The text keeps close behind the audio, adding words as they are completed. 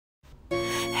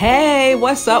Hey,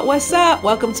 what's up? What's up?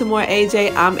 Welcome to More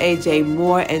AJ. I'm AJ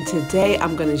Moore, and today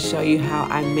I'm going to show you how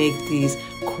I make these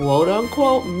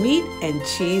quote-unquote meat and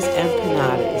cheese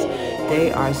empanadas.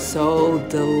 They are so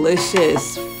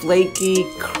delicious, flaky,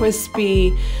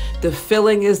 crispy. The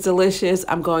filling is delicious.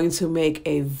 I'm going to make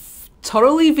a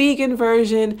totally vegan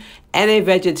version and a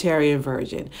vegetarian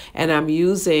version. And I'm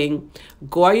using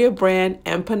Goya brand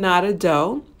empanada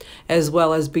dough, as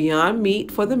well as Beyond Meat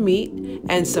for the meat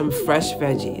and some fresh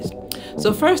veggies.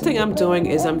 So first thing I'm doing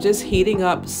is I'm just heating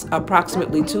up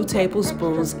approximately 2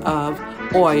 tablespoons of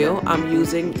oil. I'm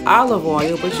using olive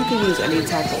oil, but you can use any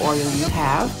type of oil you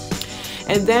have.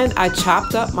 And then I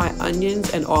chopped up my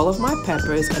onions and all of my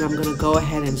peppers, and I'm gonna go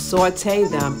ahead and saute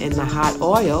them in the hot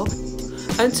oil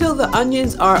until the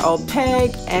onions are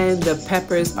opaque and the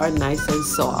peppers are nice and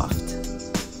soft.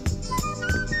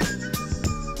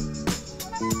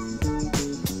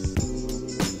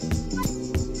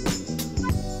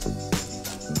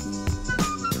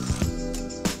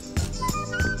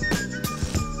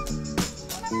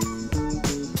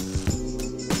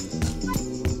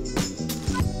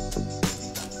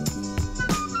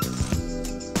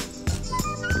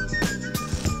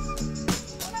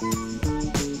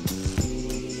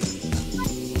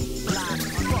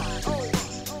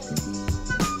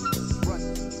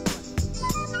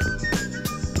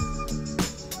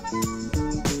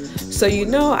 So you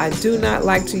know I do not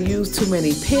like to use too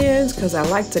many pans because I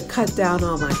like to cut down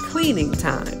on my cleaning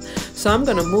time. So I'm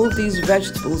going to move these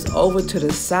vegetables over to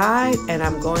the side, and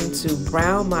I'm going to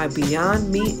brown my Beyond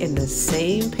Meat in the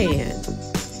same pan.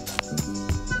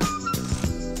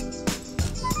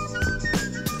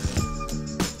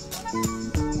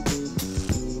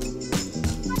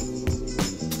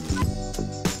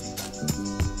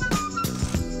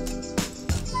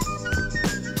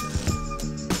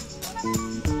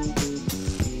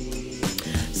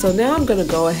 So now I'm gonna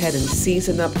go ahead and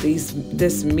season up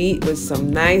this meat with some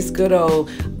nice good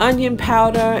old onion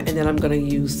powder, and then I'm gonna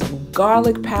use some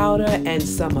garlic powder and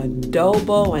some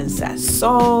adobo and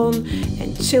sazon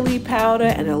and chili powder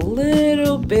and a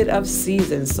little bit of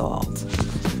seasoned salt.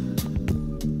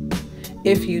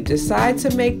 If you decide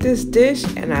to make this dish,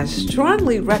 and I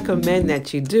strongly recommend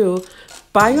that you do,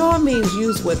 by all means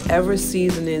use whatever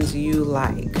seasonings you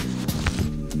like.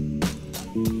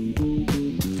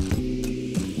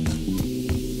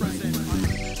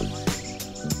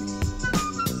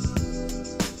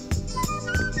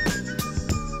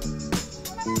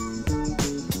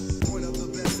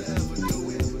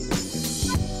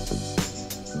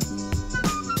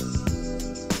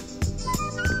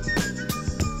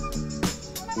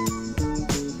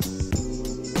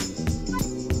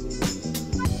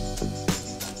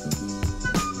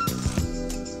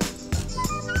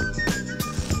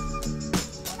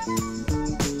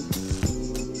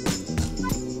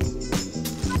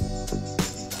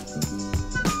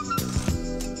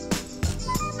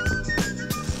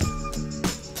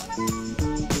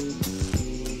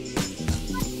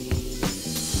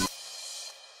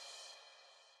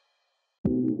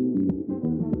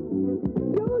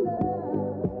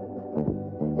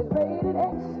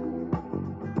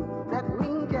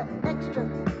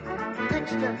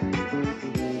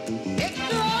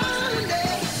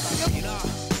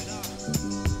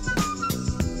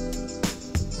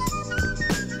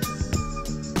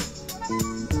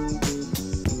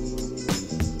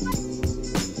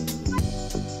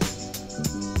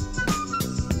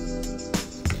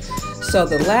 So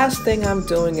the last thing I'm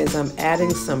doing is I'm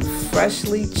adding some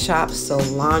freshly chopped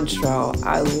cilantro.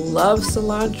 I love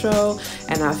cilantro,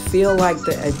 and I feel like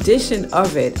the addition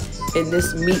of it in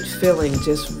this meat filling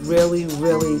just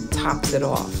really tops it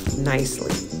off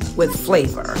nicely with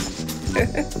flavor.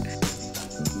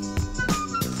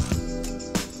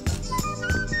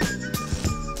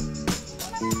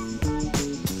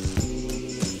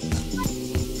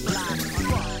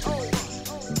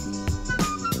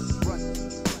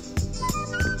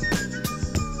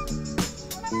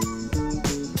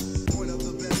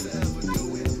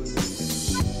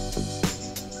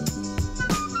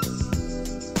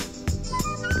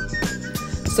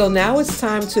 So now it's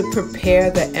time to prepare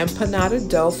the empanada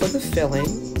dough for the filling.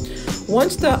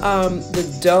 Once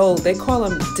the dough, they call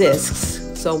them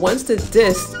discs. So once the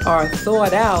discs are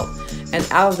thawed out and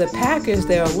out of the package,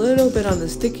 they're a little bit on the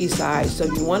sticky side. So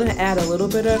you want to add a little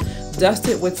bit of, dust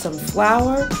it with some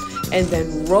flour, and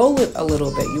then roll it a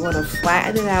little bit. You want to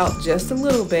flatten it out just a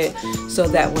little bit so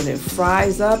that when it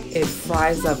fries up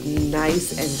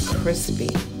nice and crispy.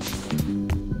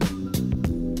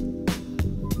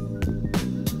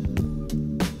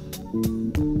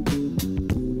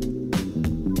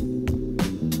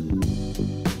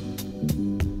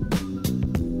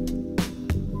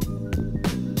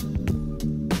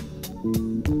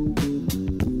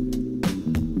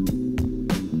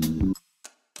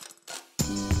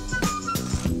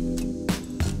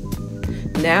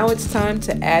 Now it's time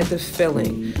to add the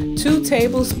filling. 2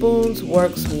 tablespoons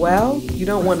works well. You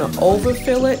don't want to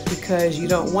overfill it because you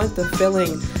don't want the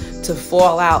filling to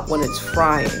fall out when it's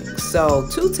frying. So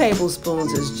 2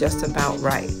 tablespoons is just about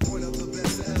right.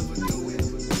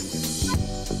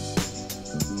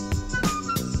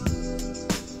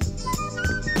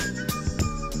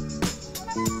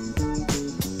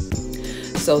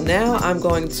 So now I'm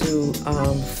going to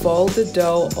fold the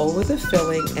dough over the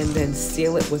filling and then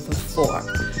seal it with a fork.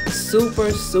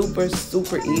 Super, super,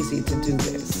 super easy to do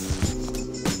this.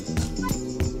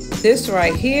 This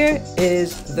right here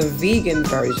is the vegan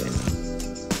version.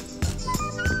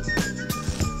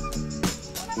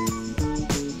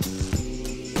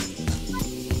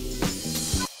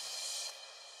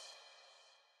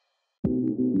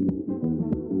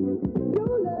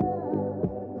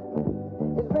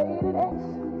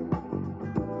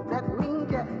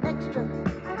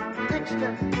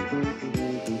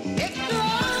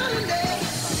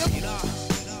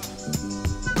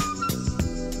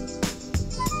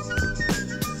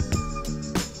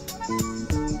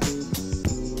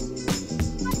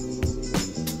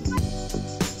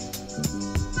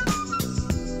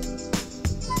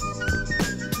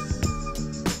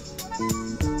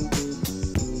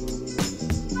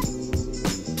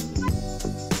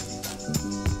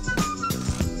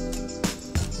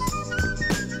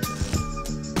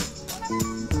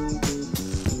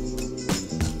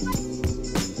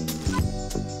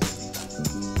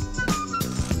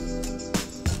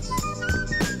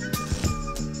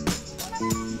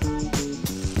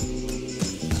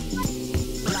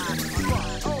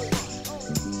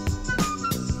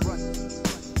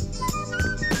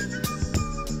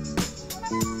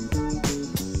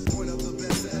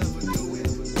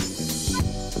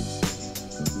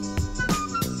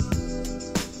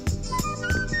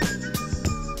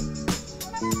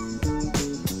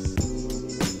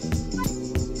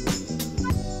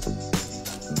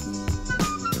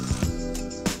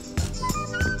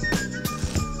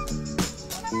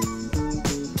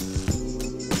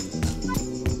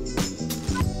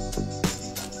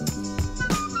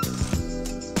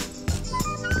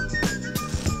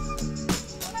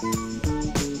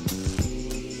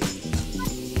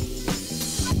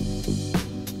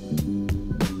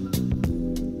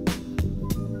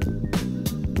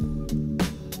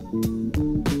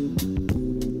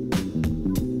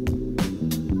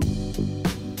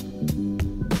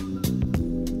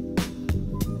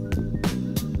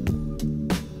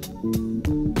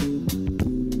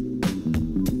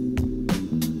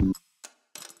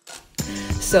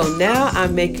 So now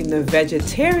I'm making the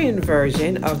vegetarian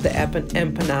version of the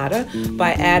empanada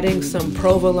by adding some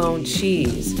provolone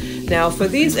cheese. Now for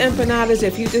these empanadas,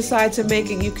 if you decide to make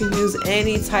it, you can use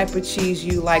any type of cheese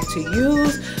you like to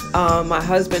use. My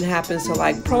husband happens to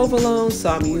like provolone,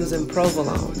 so I'm using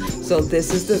provolone. So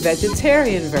this is the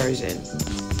vegetarian version.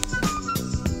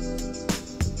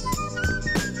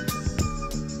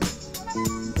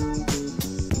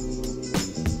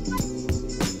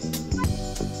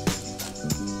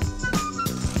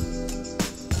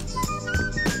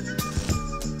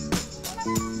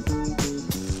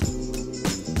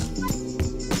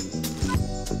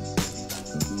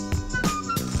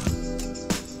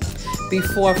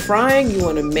 Before frying, you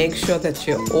want to make sure that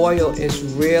your oil is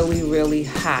really, really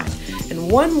hot.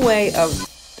 And one way of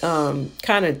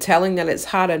kind of telling that it's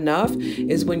hot enough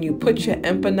is when you put your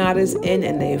empanadas in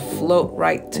and they float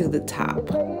right to the top.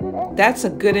 That's a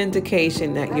good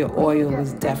indication that your oil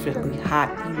is definitely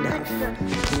hot enough.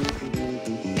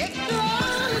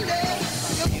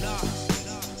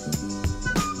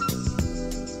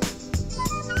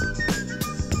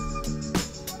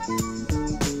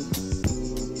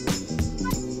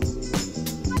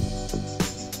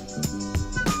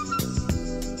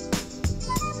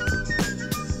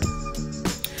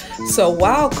 So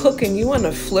while cooking, you want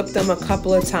to flip them a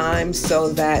couple of times so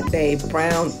that they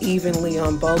brown evenly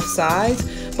on both sides,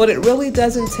 but it really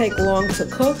doesn't take long to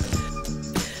cook.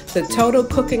 The total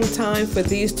cooking time for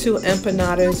these 2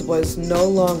 empanadas was no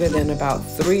longer than about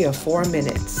 3 or 4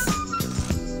 minutes.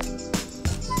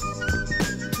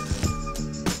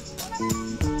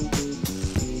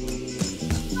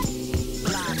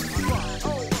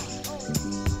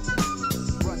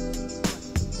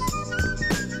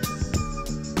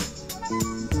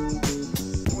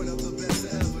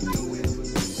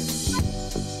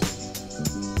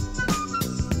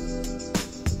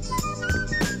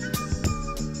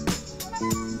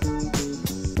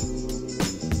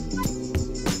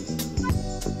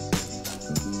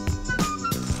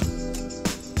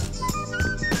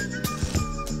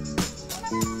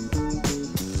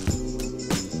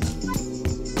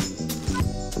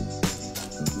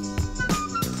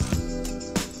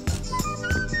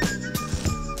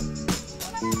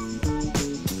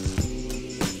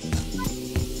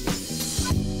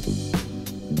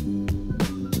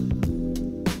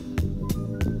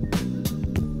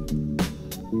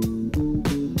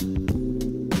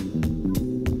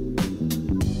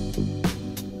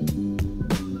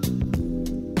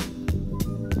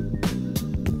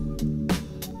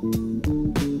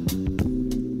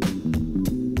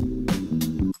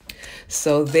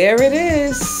 So there it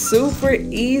is, super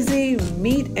easy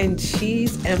meat and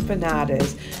cheese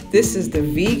empanadas. This is the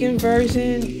vegan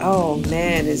version. Oh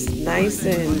man, it's nice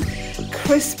and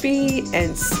crispy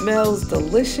and smells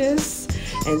delicious.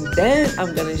 And then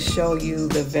I'm gonna show you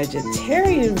the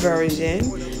vegetarian version,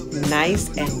 nice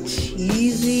and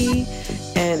cheesy,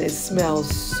 and it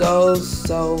smells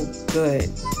so good.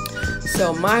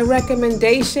 So my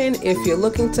recommendation, if you're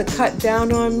looking to cut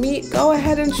down on meat, go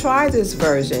ahead and try this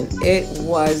version. It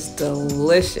was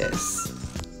delicious.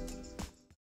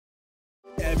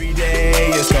 Every day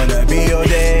it's gonna